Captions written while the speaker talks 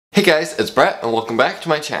Hey guys, it's Brett and welcome back to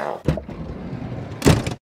my channel.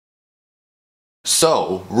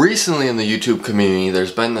 So, recently in the YouTube community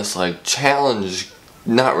there's been this challenge,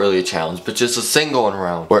 not really a challenge, but just a thing going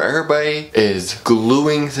around where everybody is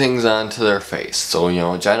gluing things onto their face. So,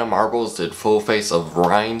 Jenna Marbles did full face of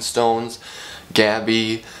rhinestones,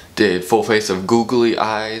 Gabby did full face of googly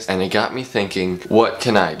eyes, and it got me thinking, what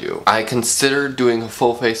can I do? I considered doing a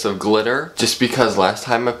full face of glitter just because last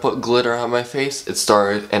time I put glitter on my face it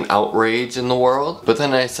started an outrage in the world, but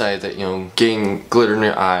then I decided that getting glitter in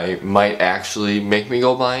your eye might actually make me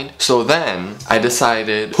go blind. So then I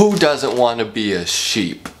decided, who doesn't want to be a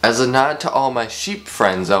sheep? As a nod to all my sheep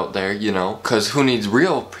friends out there, cause who needs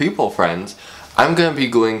real people friends, I'm gonna be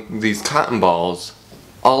gluing these cotton balls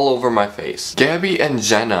all over my face. Gabby and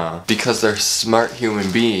Jenna, because they're smart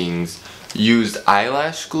human beings, used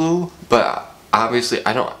eyelash glue, but obviously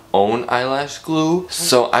I don't own eyelash glue,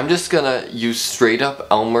 so I'm just gonna use straight up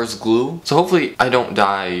Elmer's glue. So hopefully I don't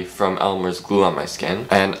die from Elmer's glue on my skin.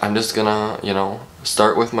 And I'm just gonna,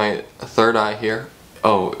 start with my third eye here.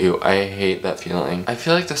 Oh, ew, I hate that feeling. I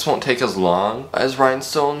feel like this won't take as long as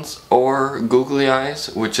rhinestones or googly eyes,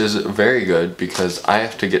 which is very good because I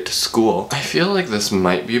have to get to school. I feel like this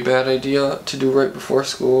might be a bad idea to do right before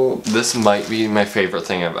school. This might be my favorite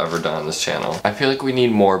thing I've ever done on this channel. I feel like we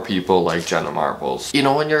need more people like Jenna Marbles.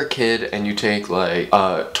 When you're a kid and you take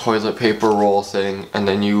a toilet paper roll thing and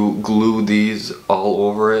then you glue these all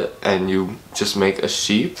over it and you just make a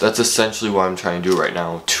sheep? That's essentially what I'm trying to do right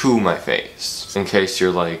now to my face. In case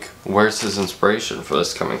you're like, where's his inspiration for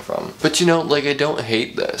this coming from? But I don't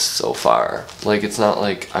hate this so far. It's not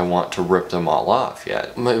like I want to rip them all off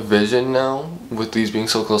yet. My vision now, with these being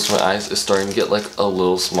so close to my eyes, is starting to get a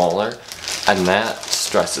little smaller. And that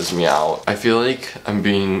stresses me out. I feel like I'm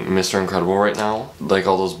being Mr. Incredible right now.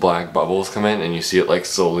 All those black bubbles come in and you see it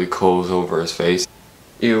slowly close over his face.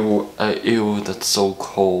 Ew, ew, that's so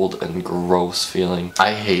cold and gross feeling.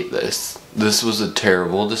 I hate this. This was a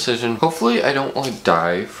terrible decision. Hopefully I don't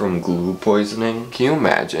die from glue poisoning. Can you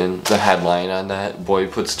imagine the headline on that? Boy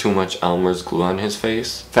puts too much Elmer's glue on his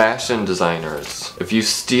face. Fashion designers, if you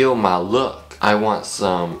steal my look, I want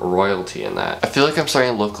some royalty in that. I feel like I'm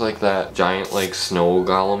starting to look like that giant snow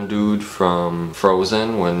golem dude from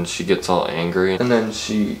Frozen when she gets all angry and then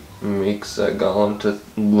she makes that golem to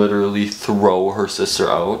literally throw her sister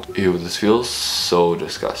out. Ew, this feels so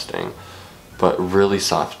disgusting. But really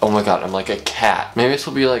soft. Oh my god, I'm like a cat. Maybe this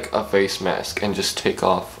will be a face mask and just take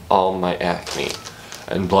off all my acne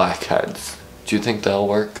and blackheads. Do you think that'll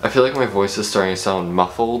work? I feel like my voice is starting to sound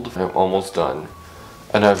muffled. I'm almost done.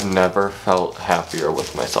 And I've never felt happier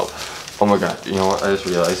with myself. Oh my god, you know what I just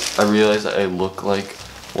realized? I realized that I look like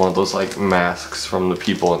one of those masks from the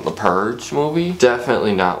people in the Purge movie.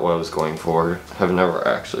 Definitely not what I was going for. Have never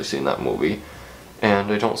actually seen that movie.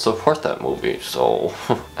 And I don't support that movie, so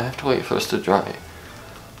I have to wait for this to dry.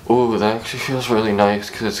 Ooh, that actually feels really nice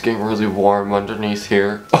because it's getting really warm underneath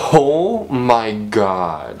here. Oh my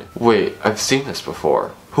god. Wait, I've seen this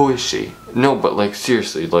before. Who is she? No, but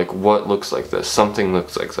seriously, what looks like this? Something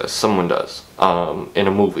looks like this. Someone does. In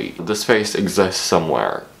a movie. This face exists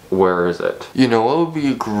somewhere. Where is it? What would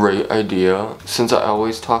be a great idea? Since I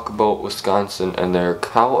always talk about Wisconsin and their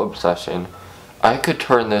cow obsession, I could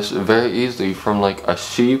turn this very easily from a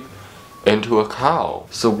sheep into a cow.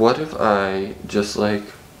 So what if I just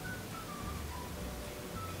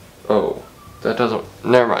oh, that doesn't,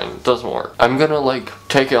 never mind, it doesn't work. I'm gonna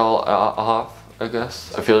take it all off, I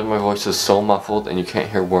guess. I feel like my voice is so muffled and you can't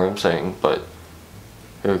hear what I'm saying, but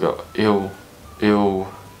here we go. Ew, ew,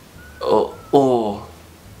 oh.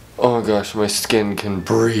 Oh my gosh, my skin can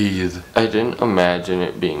breathe. I didn't imagine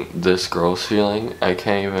it being this gross feeling. I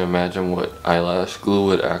can't even imagine what eyelash glue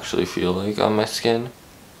would actually feel like on my skin.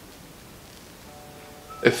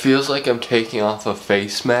 It feels like I'm taking off a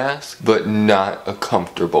face mask, but not a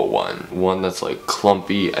comfortable one. One that's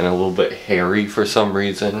clumpy and a little bit hairy for some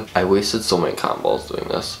reason. I wasted so many cotton balls doing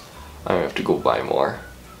this. I have to go buy more.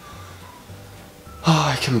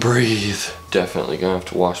 Oh, I can breathe. Definitely gonna have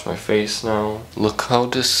to wash my face now. Look how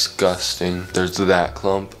disgusting. There's that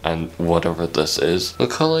clump and whatever this is.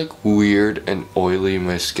 Look how weird and oily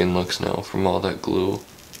my skin looks now from all that glue.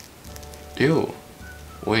 Ew.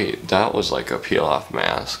 Wait, that was a peel off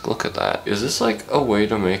mask. Look at that. Is this a way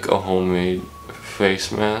to make a homemade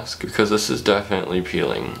face mask? Because this is definitely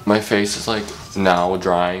peeling. My face is now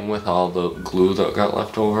drying with all the glue that got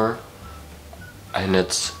left over. And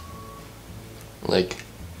it's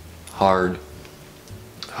hard.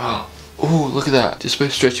 Oh, look at that. Just by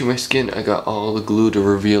stretching my skin, I got all the glue to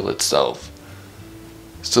reveal itself.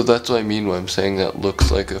 So that's what I mean when I'm saying that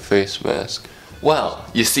looks like a face mask. Well,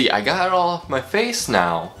 you see, I got it all off my face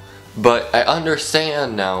now, But I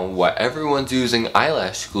understand now why everyone's using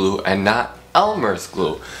eyelash glue and not Elmer's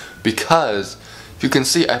glue. Because if you can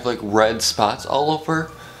see, I have like red spots all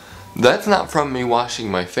over. That's not from me washing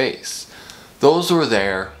my face. Those were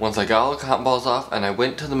there once I got all the cotton balls off and I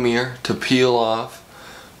went to the mirror to peel off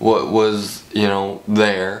what was, you know,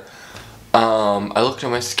 there. I looked at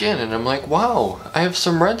my skin and I'm like, wow, I have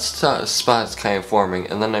some red spots kind of forming,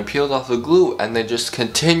 and then I peeled off the glue and they just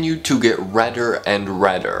continued to get redder and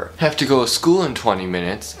redder. I have to go to school in 20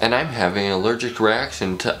 minutes and I'm having an allergic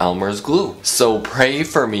reaction to Elmer's glue. So pray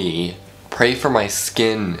for me. Pray for my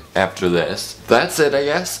skin after this. That's it, I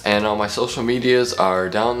guess, and all my social medias are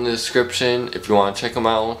down in the description if you want to check them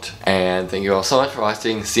out. And thank you all so much for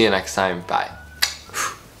watching. See you next time. Bye.